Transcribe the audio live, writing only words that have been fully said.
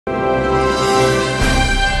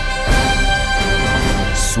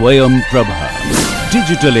Swayam Prabha.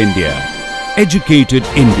 Digital India. Educated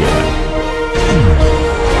India.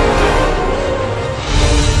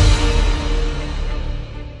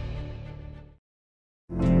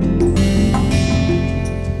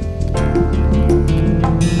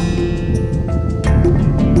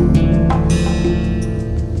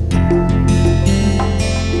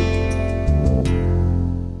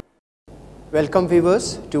 Welcome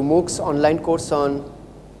viewers to MOOC's online course on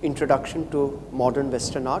Introduction to Modern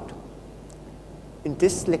Western Art. In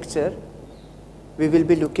this lecture, we will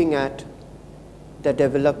be looking at the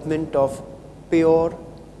development of pure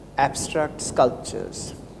abstract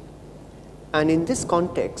sculptures. And in this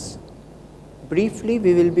context, briefly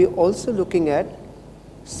we will be also looking at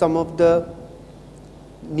some of the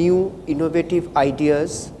new innovative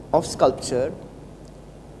ideas of sculpture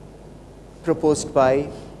proposed by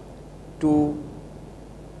two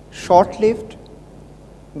short-lived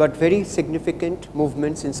but very significant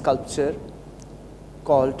movements in sculpture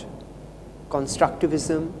called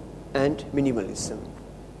Constructivism and Minimalism.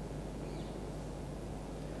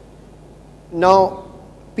 Now,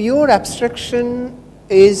 pure abstraction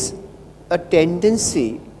is a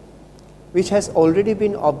tendency which has already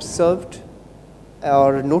been observed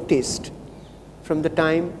or noticed from the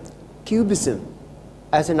time Cubism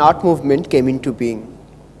as an art movement came into being.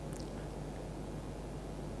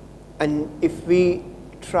 And if we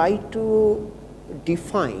try to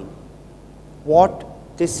define what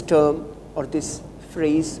this term or this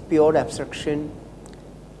phrase pure abstraction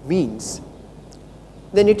means,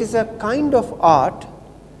 then it is a kind of art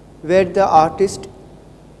where the artist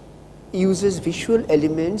uses visual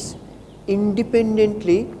elements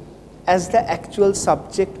independently as the actual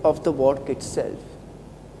subject of the work itself.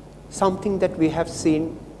 Something that we have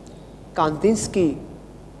seen Kandinsky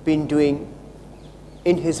been doing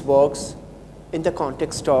in his works in the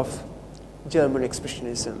context of German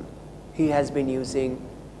Expressionism. He has been using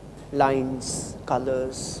lines,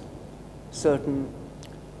 colors, certain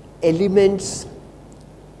elements,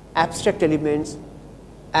 abstract elements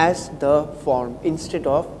as the form instead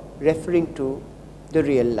of referring to the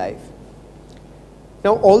real life.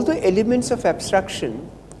 Now, all the elements of abstraction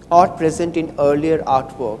are present in earlier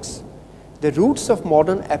artworks. The roots of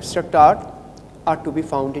modern abstract art are to be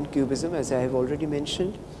found in Cubism, as I have already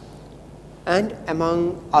mentioned, and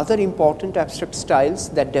among other important abstract styles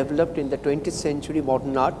that developed in the 20th century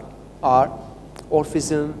modern art are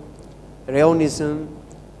Orphism, Rayonism,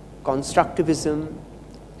 Constructivism,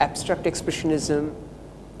 Abstract Expressionism,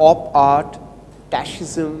 Op art,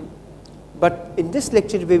 Taschism. But in this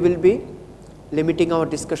lecture we will be limiting our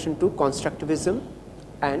discussion to Constructivism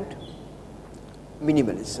and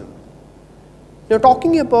Minimalism. Now,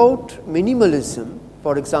 talking about minimalism,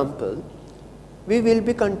 for example, we will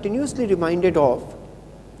be continuously reminded of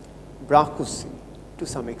Brancusi to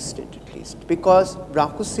some extent at least, because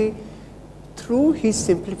Brancusi, through his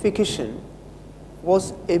simplification,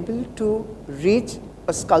 was able to reach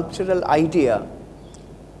a sculptural idea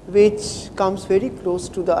which comes very close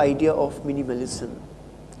to the idea of minimalism.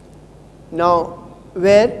 Now,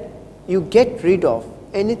 where you get rid of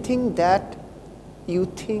anything that you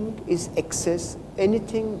think is excess,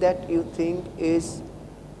 anything that you think is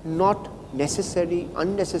not necessary,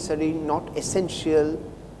 unnecessary, not essential,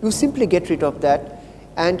 you simply get rid of that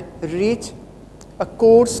and reach a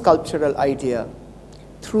core sculptural idea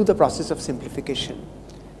through the process of simplification.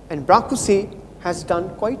 And Brancusi has done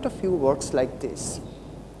quite a few works like this,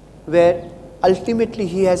 where ultimately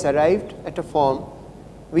he has arrived at a form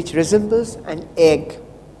which resembles an egg.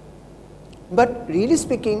 But really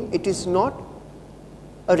speaking, it is not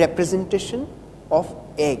a representation of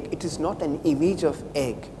egg, it is not an image of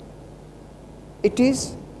egg. It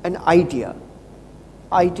is an idea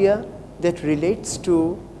that relates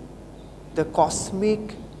to the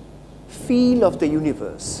cosmic feel of the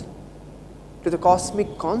universe, to the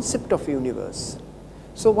cosmic concept of universe.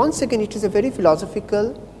 So once again, it is a very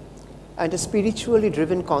philosophical and a spiritually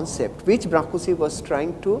driven concept which Brancusi was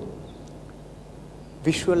trying to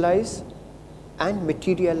visualize and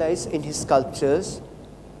materialize in his sculptures,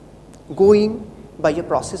 going by a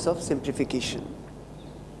process of simplification.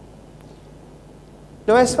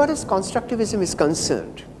 Now, as far as Constructivism is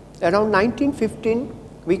concerned, around 1915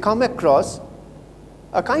 we come across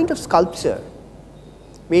a kind of sculpture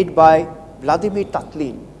made by Vladimir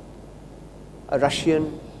Tatlin, a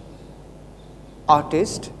Russian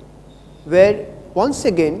artist, where once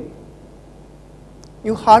again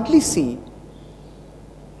you hardly see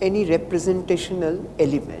any representational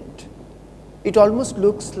element. It almost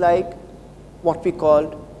looks like what we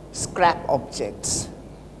call scrap objects,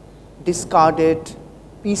 discarded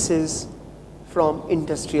pieces from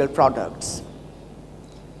industrial products.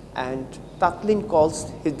 and Tatlin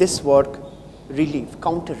calls this work relief,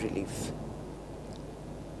 counter relief.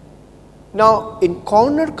 Now, in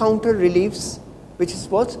corner counter reliefs, which is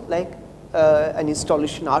what like an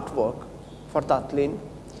installation artwork for Tatlin,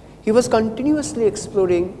 he was continuously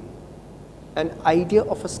exploring an idea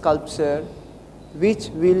of a sculpture which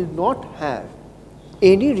will not have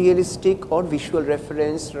any realistic or visual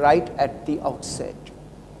reference right at the outset.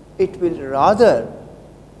 It will rather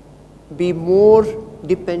be more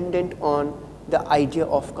dependent on the idea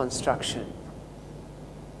of construction.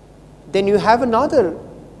 Then you have another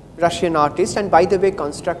Russian artist, and by the way,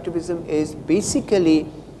 Constructivism is basically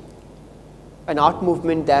an art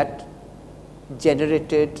movement that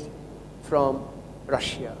generated from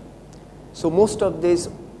Russia. So most of these,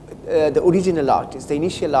 the original artists, the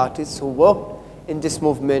initial artists who worked in this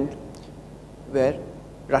movement were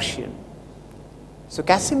Russian. So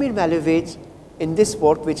Casimir Malevich, in this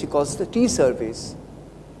work which he calls the tea service,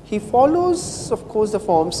 he follows of course the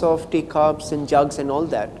forms of teacups and jugs and all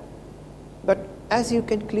that. But as you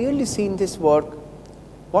can clearly see in this work,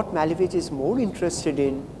 what Malevich is more interested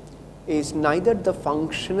in is neither the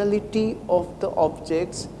functionality of the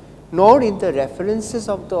objects nor in the references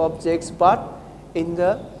of the objects, but in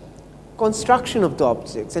the construction of the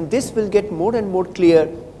objects. And this will get more and more clear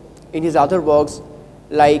in his other works,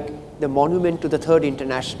 like the Monument to the Third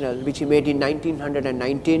International, which he made in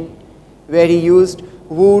 1919, where he used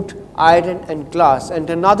wood, iron and glass. And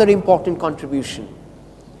another important contribution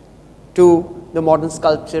to the modern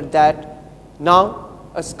sculpture, that now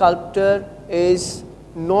a sculptor is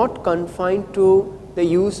not confined to the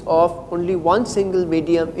use of only one single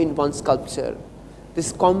medium in one sculpture.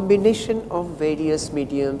 This combination of various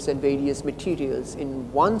mediums and various materials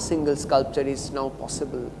in one single sculpture is now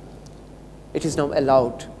possible. It is now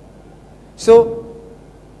allowed. So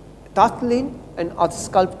Tatlin and other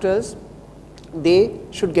sculptors, they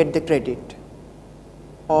should get the credit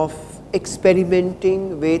of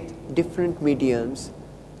experimenting with different mediums,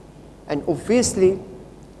 and obviously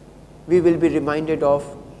we will be reminded of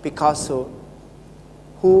Picasso,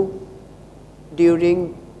 who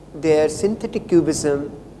during their synthetic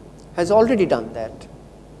cubism has already done that,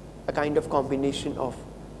 a kind of combination of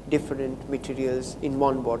different materials in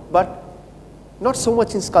one work, but not so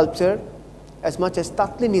much in sculpture as much as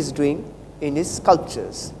Tatlin is doing in his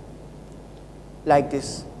sculptures, like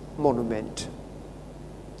this monument.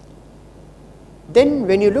 Then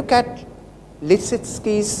when you look at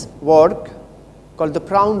Lisitsky's work called The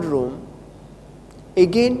Proud Room,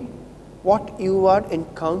 again what you are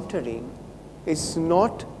encountering is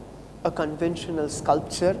not a conventional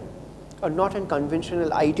sculpture or not a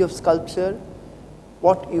conventional idea of sculpture.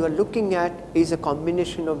 What you are looking at is a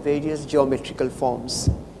combination of various geometrical forms.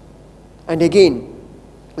 And again,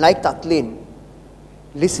 like Tatlin,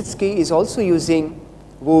 Lisitsky is also using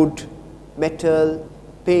wood, metal,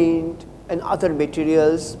 paint and other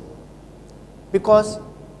materials, because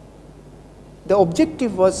the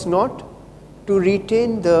objective was not to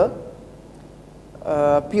retain the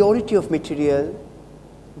purity of material,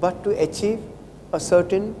 but to achieve a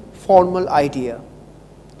certain formal idea,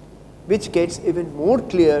 which gets even more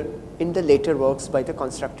clear in the later works by the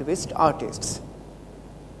constructivist artists.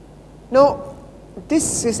 Now,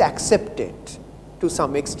 this is accepted to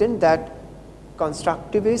some extent, that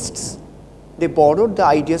constructivists, they borrowed the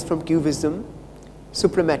ideas from Cubism,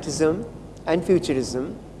 Suprematism and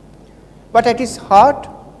Futurism, but at its heart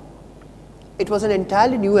it was an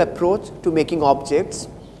entirely new approach to making objects,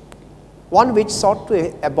 one which sought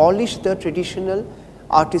to abolish the traditional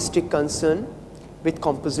artistic concern with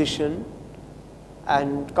composition,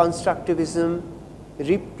 and constructivism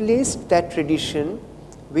replaced that tradition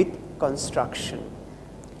with construction.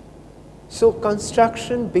 So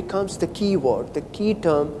construction becomes the key word, the key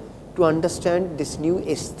term to understand this new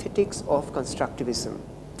aesthetics of constructivism.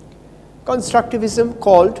 Constructivism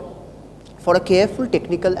called for a careful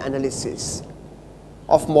technical analysis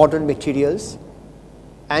of modern materials,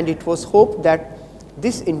 and it was hoped that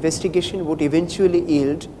this investigation would eventually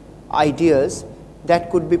yield ideas that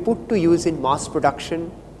could be put to use in mass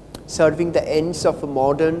production, serving the ends of a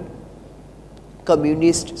modern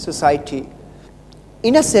communist society.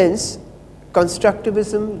 In a sense,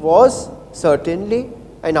 constructivism was certainly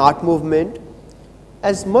an art movement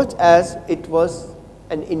as much as it was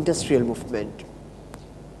an industrial movement.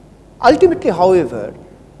 Ultimately, however,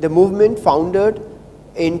 the movement founded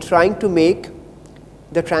in trying to make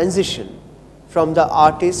the transition from the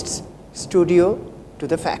artist's studio to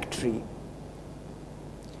the factory.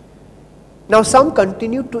 Now, some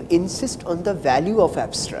continue to insist on the value of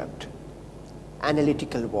abstract,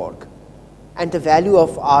 analytical work and the value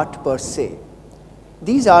of art per se.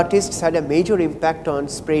 These artists had a major impact on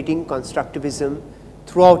spreading constructivism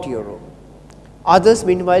throughout Europe. Others,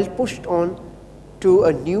 meanwhile, pushed on to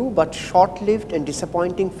a new but short-lived and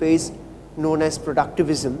disappointing phase known as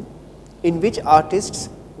productivism, in which artists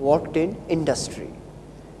worked in industry.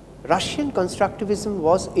 Russian constructivism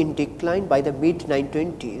was in decline by the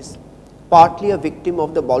mid-1920s, partly a victim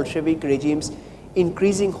of the Bolshevik regime's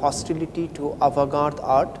increasing hostility to avant-garde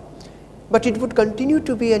art, but it would continue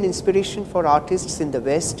to be an inspiration for artists in the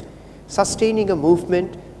West, sustaining a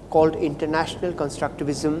movement called International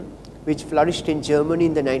Constructivism, which flourished in Germany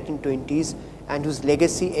in the 1920s and whose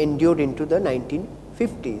legacy endured into the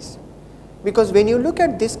 1950s. Because when you look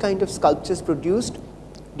at this kind of sculptures produced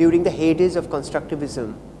during the heydays of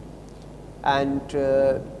constructivism, and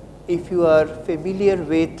if you are familiar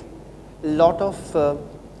with a lot of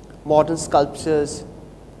modern sculptures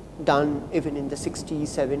done even in the 60s,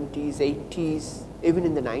 70s, 80s, even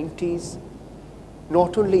in the 90s,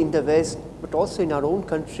 not only in the West but also in our own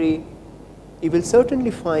country, you will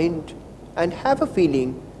certainly find and have a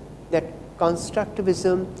feeling that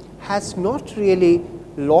constructivism has not really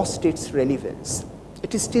lost its relevance.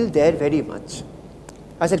 It is still there very much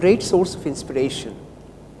as a great source of inspiration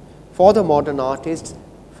for the modern artists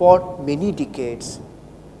for many decades,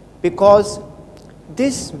 because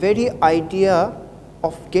this very idea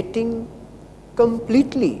of getting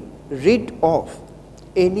completely rid of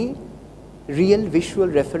any real visual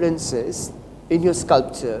references in your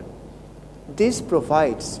sculpture, this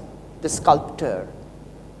provides the sculptor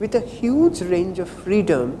with a huge range of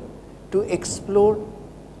freedom to explore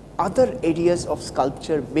other areas of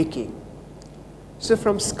sculpture making. So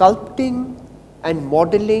from sculpting and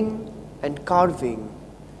modeling and carving,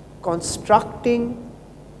 constructing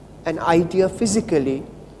an idea physically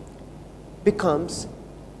becomes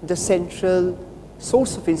the central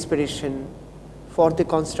source of inspiration for the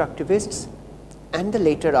constructivists and the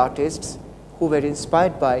later artists who were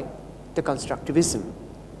inspired by the constructivism.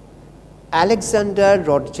 Alexander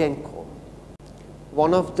Rodchenko,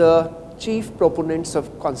 one of the chief proponents of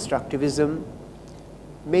constructivism,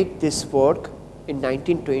 made this work in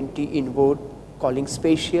 1920 in wood, calling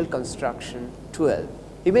Spatial Construction 12.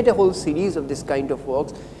 He made a whole series of this kind of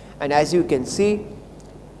works, and as you can see,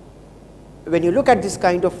 when you look at this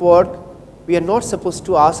kind of work, we are not supposed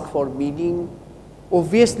to ask for meaning.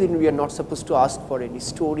 Obviously, we are not supposed to ask for any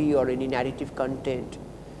story or any narrative content.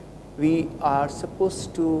 We are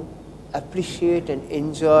supposed to appreciate and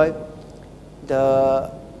enjoy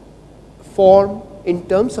the form in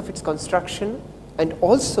terms of its construction, and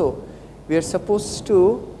also we are supposed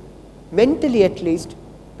to mentally at least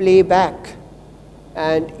play back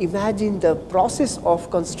and imagine the process of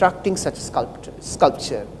constructing such a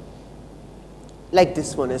sculpture like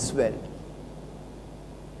this one as well.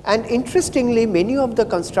 And interestingly, many of the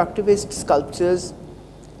constructivist sculptures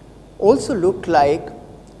also look like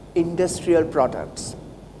industrial products,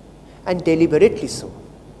 and deliberately so.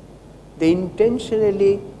 They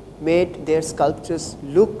intentionally made their sculptures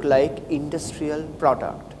look like industrial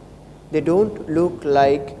product. They don't look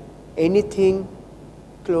like anything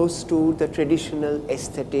close to the traditional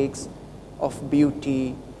aesthetics of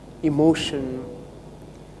beauty, emotion,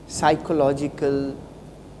 psychological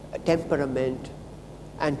temperament,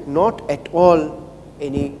 and not at all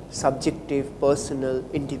any subjective, personal,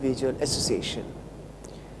 individual association.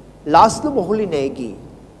 Laszlo Moholy-Nagy,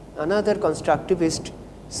 another constructivist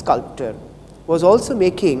sculptor, was also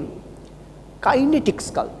making kinetic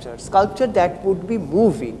sculpture that would be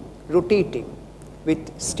moving, rotating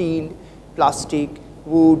with steel, plastic,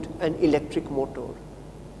 wood and electric motor.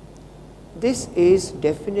 This is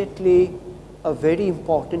definitely a very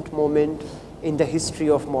important moment in the history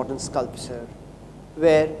of modern sculpture,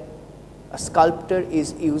 where a sculptor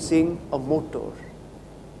is using a motor.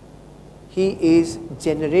 He is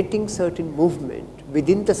generating certain movement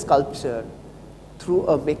within the sculpture through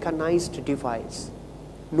a mechanized device.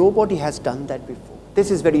 Nobody has done that before. This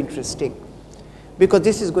is very interesting, because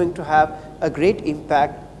this is going to have a great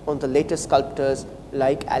impact on the later sculptors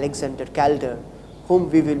like Alexander Calder, whom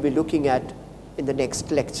we will be looking at in the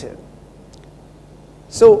next lecture.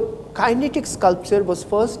 So kinetic sculpture was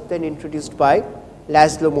first then introduced by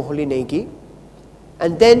Laszlo Moholy-Nagy,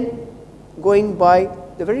 and then going by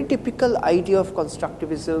the very typical idea of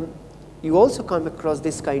constructivism, you also come across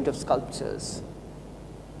this kind of sculptures,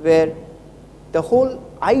 where the whole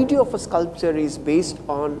idea of a sculpture is based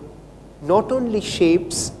on not only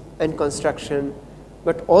shapes and construction,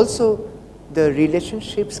 but also the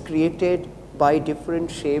relationships created by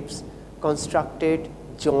different shapes, constructed,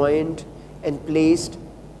 joined and placed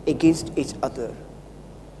against each other.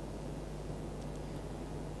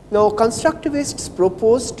 Now, constructivists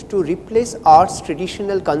proposed to replace art's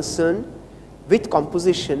traditional concern with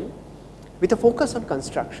composition with a focus on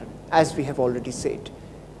construction, as we have already said.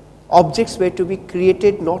 Objects were to be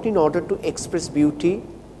created not in order to express beauty,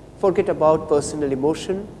 forget about personal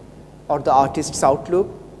emotion or the artist's outlook,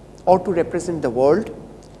 or to represent the world,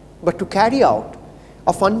 but to carry out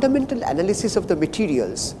a fundamental analysis of the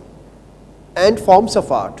materials and forms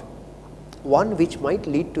of art, one which might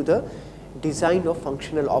lead to the design of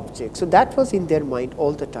functional objects. So, that was in their mind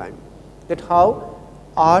all the time, that how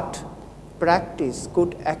art practice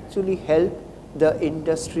could actually help the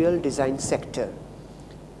industrial design sector.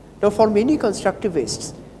 Now, for many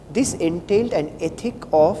constructivists, this entailed an ethic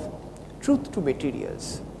of truth to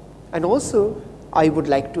materials, and also I would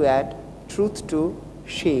like to add truth to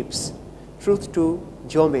shapes, truth to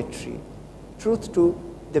geometry, truth to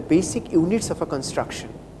the basic units of a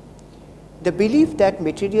construction. The belief that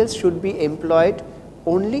materials should be employed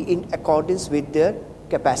only in accordance with their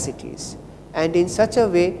capacities and in such a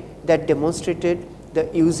way that demonstrated the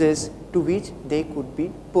uses to which they could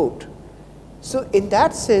be put. So, in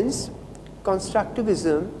that sense,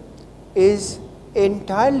 constructivism is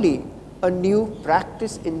entirely a new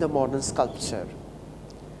practice in the modern sculpture.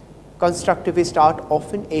 Constructivist art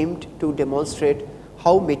often aimed to demonstrate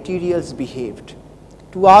how materials behaved,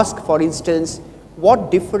 to ask, for instance,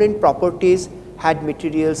 what different properties had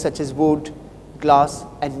materials such as wood, glass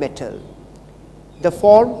and metal. The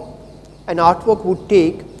form an artwork would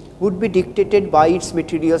take would be dictated by its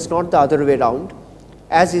materials, not the other way around,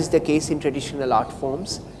 as is the case in traditional art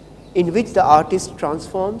forms, in which the artist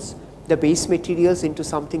transforms the base materials into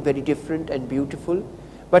something very different and beautiful,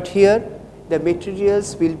 but here the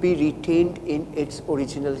materials will be retained in its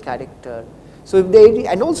original character. So, if they,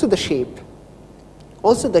 and also the shape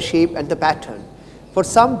and the pattern. For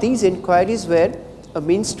some, these inquiries were a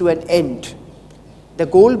means to an end, the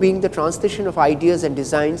goal being the translation of ideas and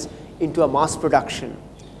designs into a mass production.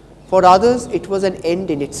 For others, it was an end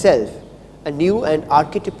in itself, a new and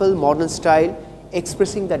archetypal modern style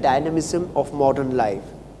expressing the dynamism of modern life.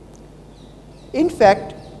 In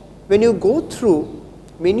fact, when you go through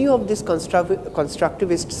many of these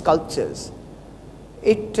constructivist sculptures,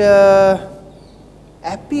 it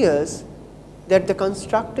appears that the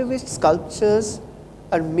constructivist sculptures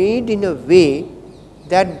are made in a way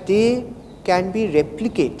that they can be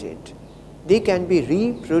replicated, they can be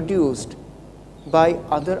reproduced by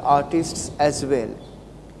other artists as well.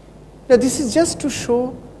 Now, this is just to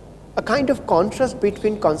show a kind of contrast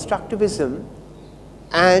between constructivism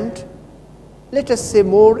and, let us say,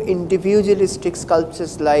 more individualistic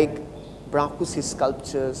sculptures like Brancusi's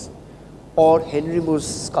sculptures or Henry Moore's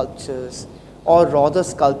sculptures or Rother's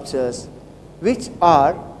sculptures, which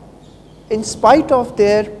are, in spite of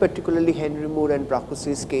their, particularly Henry Moore and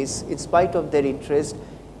Brancusi's case, in spite of their interest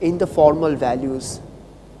in the formal values,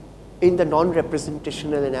 in the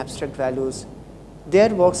non-representational and abstract values, their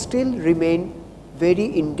works still remain very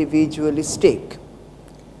individualistic,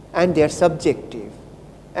 and they are subjective,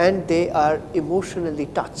 and they are emotionally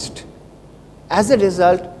touched. As a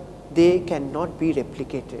result, they cannot be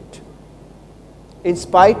replicated in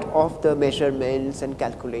spite of the measurements and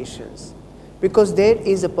calculations, because there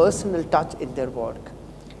is a personal touch in their work.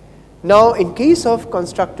 Now, in case of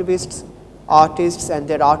constructivist artists and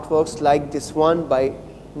their artworks like this one by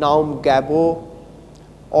Naum Gabo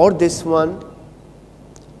or this one,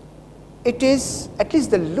 it is, at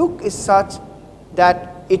least the look is such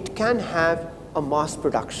that it can have a mass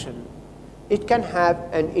production, it can have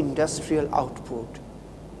an industrial output.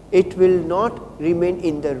 It will not remain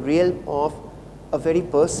in the realm of a very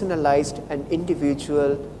personalized and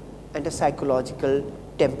individual and a psychological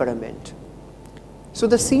temperament. So,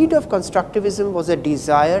 the seed of constructivism was a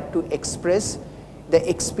desire to express the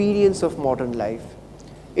experience of modern life,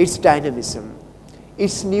 its dynamism,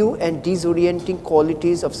 its new and disorienting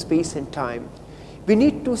qualities of space and time. We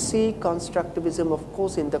need to see constructivism, of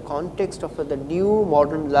course, in the context of the new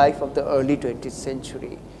modern life of the early 20th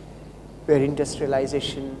century, where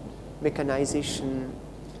industrialization, mechanization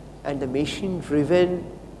and the machine driven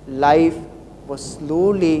life was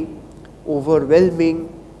slowly overwhelming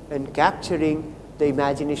and capturing the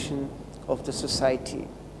imagination of the society.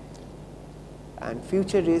 And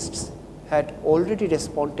futurists had already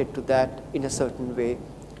responded to that in a certain way.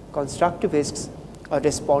 Constructivists are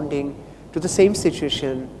responding to the same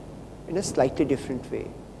situation in a slightly different way.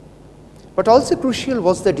 But also crucial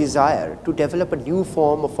was the desire to develop a new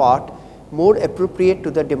form of art more appropriate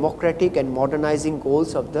to the democratic and modernizing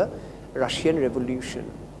goals of the Russian Revolution.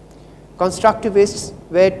 Constructivists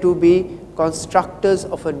were to be constructors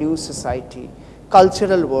of a new society,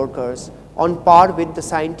 cultural workers, on par with the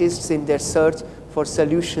scientists in their search for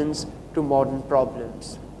solutions to modern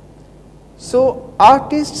problems. So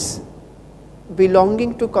artists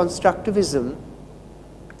belonging to constructivism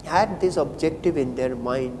had this objective in their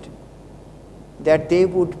mind, that they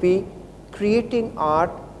would be creating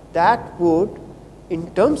art that would,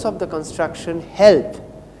 in terms of the construction, help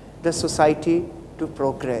the society to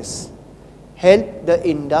progress, help the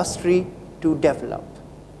industry to develop.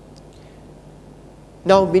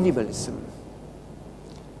 Now minimalism.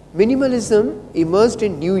 Minimalism emerged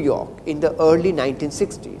in New York in the early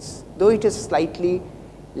 1960s, though it is slightly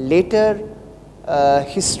later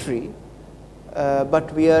history,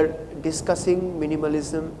 but we are discussing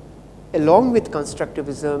minimalism along with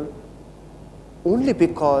constructivism only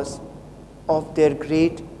because of their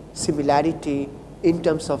great similarity in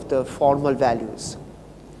terms of the formal values.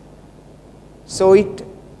 So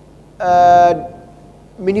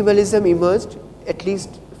minimalism emerged at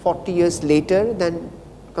least 40 years later than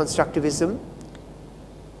constructivism,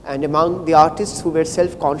 and among the artists who were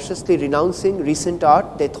self-consciously renouncing recent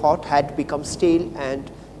art they thought had become stale and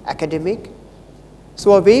academic.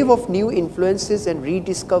 So a wave of new influences and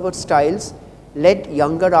rediscovered styles led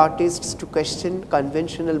younger artists to question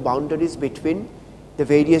conventional boundaries between the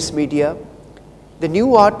various media. The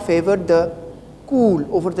new art favored the cool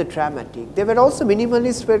over the dramatic. There were also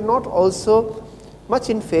minimalists were not also much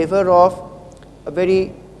in favor of a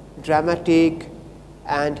very dramatic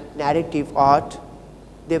and narrative art.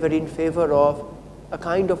 They were in favor of a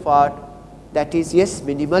kind of art that is, yes,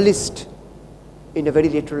 minimalist in a very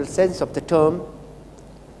literal sense of the term,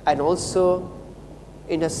 and also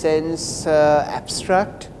in a sense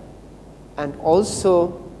abstract, and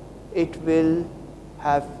also it will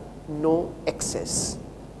have no excess.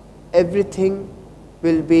 Everything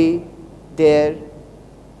will be there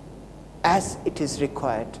as it is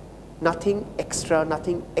required. Nothing extra,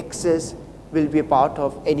 nothing excess will be a part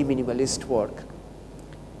of any minimalist work.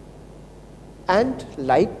 And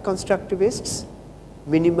like constructivists,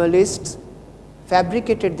 minimalists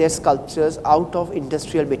fabricated their sculptures out of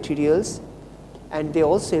industrial materials, and they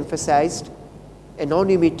also emphasized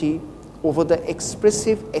anonymity over the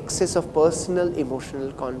expressive excess of personal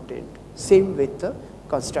emotional content. Same with the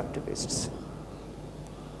constructivists.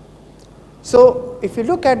 So if you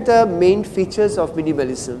look at the main features of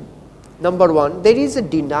minimalism, number one, there is a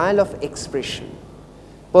denial of expression,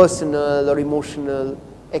 personal or emotional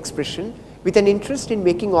expression, with an interest in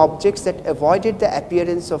making objects that avoided the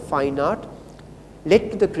appearance of fine art,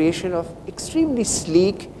 led to the creation of extremely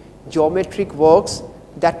sleek geometric works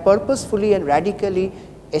that purposefully and radically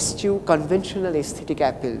eschew conventional aesthetic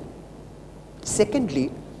appeal.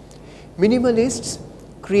 Secondly, minimalists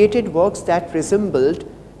created works that resembled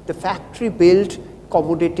the factory built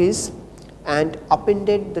commodities and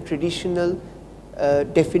upended the traditional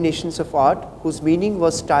definitions of art, whose meaning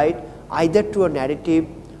was tied either to a narrative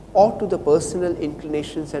or to the personal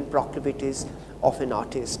inclinations and proclivities of an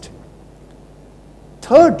artist.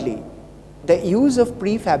 Thirdly, the use of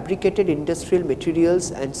prefabricated industrial materials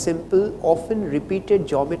and simple, often repeated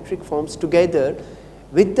geometric forms together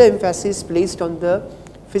with the emphasis placed on the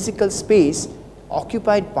physical space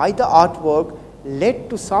occupied by the artwork led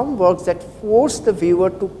to some works that forced the viewer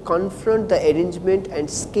to confront the arrangement and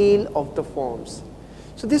scale of the forms.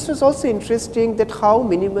 So this was also interesting, that how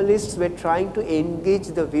minimalists were trying to engage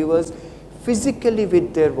the viewers physically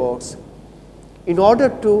with their works in order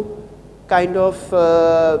to kind of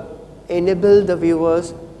enable the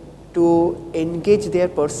viewers to engage their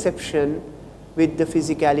perception with the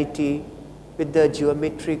physicality, with the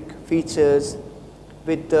geometric features,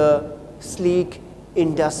 with the sleek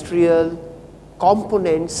industrial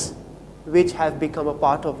components which have become a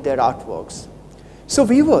part of their artworks. So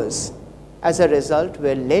viewers, as a result,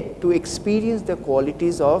 were led to experience the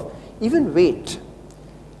qualities of even weight,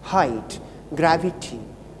 height, gravity,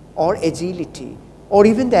 or agility, or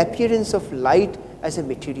even the appearance of light as a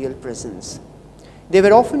material presence. They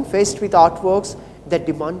were often faced with artworks that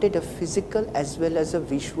demanded a physical as well as a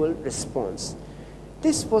visual response.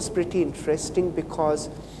 This was pretty interesting because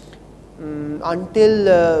until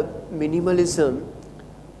minimalism,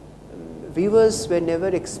 viewers were never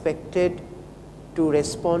expected to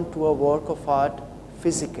respond to a work of art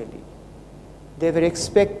physically. They were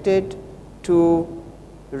expected to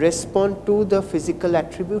respond to the physical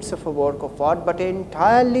attributes of a work of art, but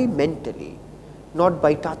entirely mentally, not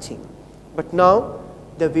by touching. But now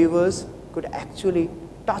the viewers could actually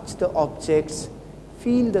touch the objects,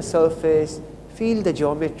 feel the surface, feel the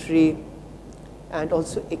geometry, and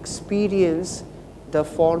also experience the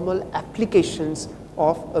formal applications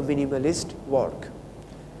of a minimalist work.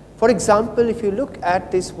 For example, if you look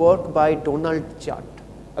at this work by Donald Judd,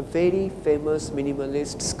 a very famous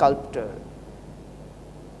minimalist sculptor,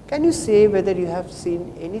 Can you say whether you have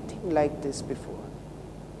seen anything like this before?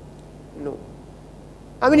 No.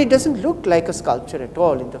 I mean, it doesn't look like a sculpture at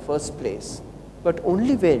all in the first place, but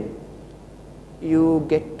only when you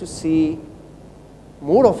get to see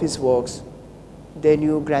more of his works, then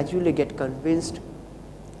you gradually get convinced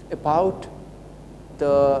about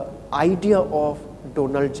the idea of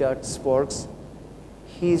Donald Judd's works,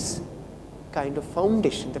 his kind of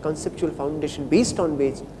foundation, the conceptual foundation based on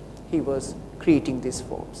which he was creating these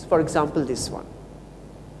forms. For example, this one.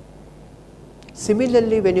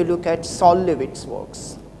 Similarly, when you look at Sol LeWitt's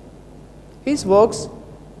works, his works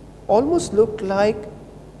almost look like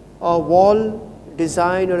a wall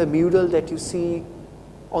design or a mural that you see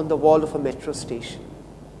on the wall of a metro station,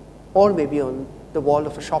 or maybe on the wall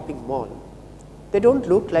of a shopping mall. They don't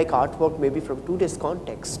look like artwork maybe from today's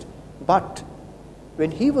context, but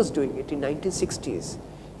when he was doing it in 1960s,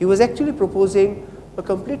 he was actually proposing a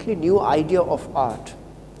completely new idea of art,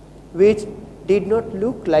 which did not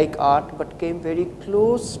look like art but came very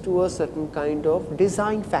close to a certain kind of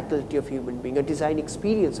design faculty of human being, a design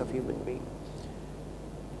experience of human being.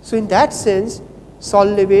 So in that sense, Sol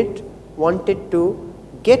LeWitt wanted to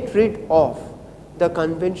get rid of the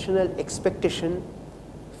conventional expectation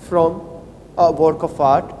from a work of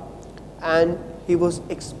art, and he was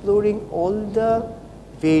exploring all the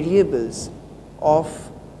variables of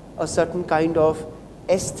a certain kind of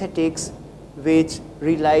aesthetics which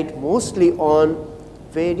relied mostly on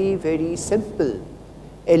very, very simple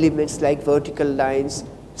elements like vertical lines,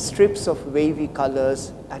 strips of wavy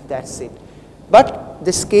colors, and that's it. But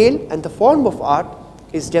the scale and the form of art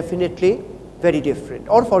is definitely very different.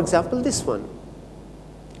 Or for example, this one.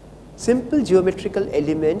 Simple geometrical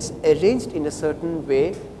elements arranged in a certain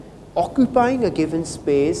way, occupying a given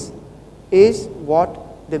space, is what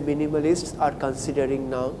the minimalists are considering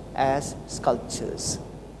now as sculptures,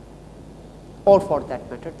 or for that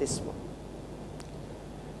matter this one.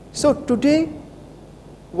 So today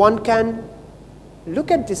one can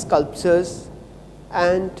look at these sculptures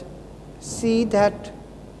and see that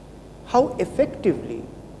how effectively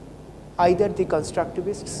either the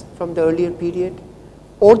constructivists from the earlier period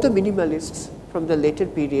or the minimalists from the later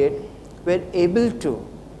period were able to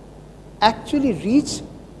actually reach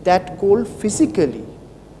that goal physically,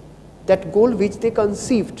 that goal which they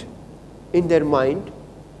conceived in their mind,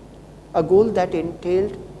 a goal that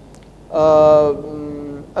entailed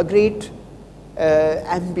a great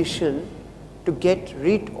ambition to get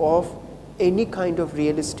rid of any kind of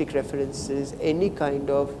realistic references, any kind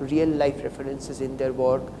of real life references in their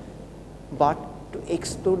work, but to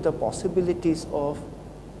explore the possibilities of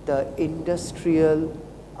the industrial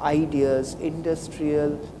ideas,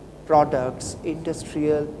 industrial products,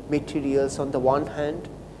 industrial materials on the one hand,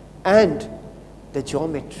 and the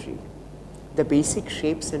geometry, the basic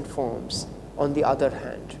shapes and forms on the other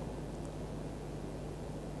hand.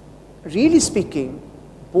 Really speaking,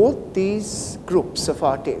 both these groups of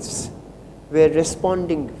artists were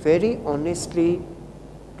responding very honestly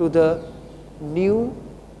to the new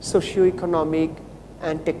socio-economic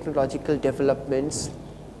and technological developments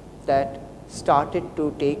that started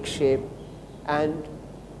to take shape and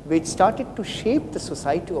which started to shape the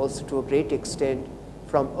society also to a great extent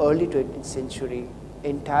from early 20th century,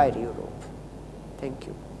 entire Europe. Thank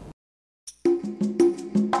you.